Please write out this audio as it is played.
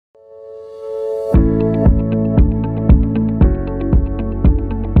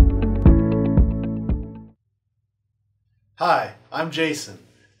Hi, I'm Jason,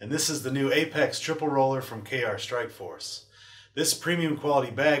 and this is the new Apex Triple Roller from KR Strikeforce. This premium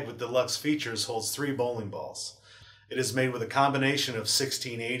quality bag with deluxe features holds 3 bowling balls. It is made with a combination of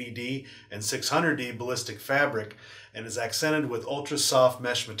 1680D and 600D ballistic fabric and is accented with ultra soft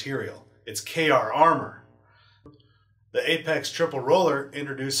mesh material. It's KR Armor. The Apex Triple Roller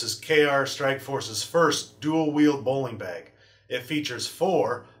introduces KR Strikeforce's first dual-wheeled bowling bag. It features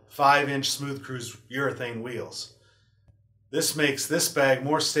 4 5-inch Smooth Cruise urethane wheels. This makes this bag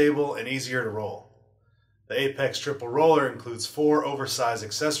more stable and easier to roll. The Apex Triple Roller includes 4 oversized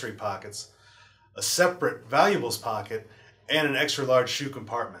accessory pockets, a separate valuables pocket, and an extra large shoe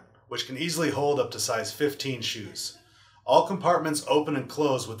compartment, which can easily hold up to size 15 shoes. All compartments open and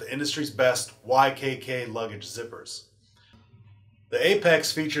close with the industry's best YKK luggage zippers. The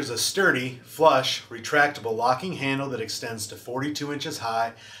Apex features a sturdy, flush, retractable locking handle that extends to 42 inches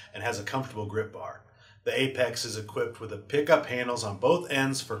high and has a comfortable grip bar. The Apex is equipped with pickup handles on both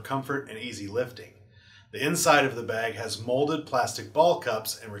ends for comfort and easy lifting. The inside of the bag has molded plastic ball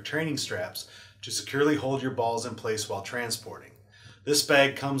cups and retraining straps to securely hold your balls in place while transporting. This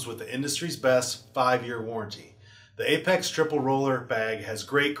bag comes with the industry's best 5-year warranty. The Apex Triple Roller bag has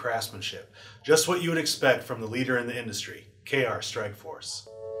great craftsmanship, just what you would expect from the leader in the industry, KR Strikeforce.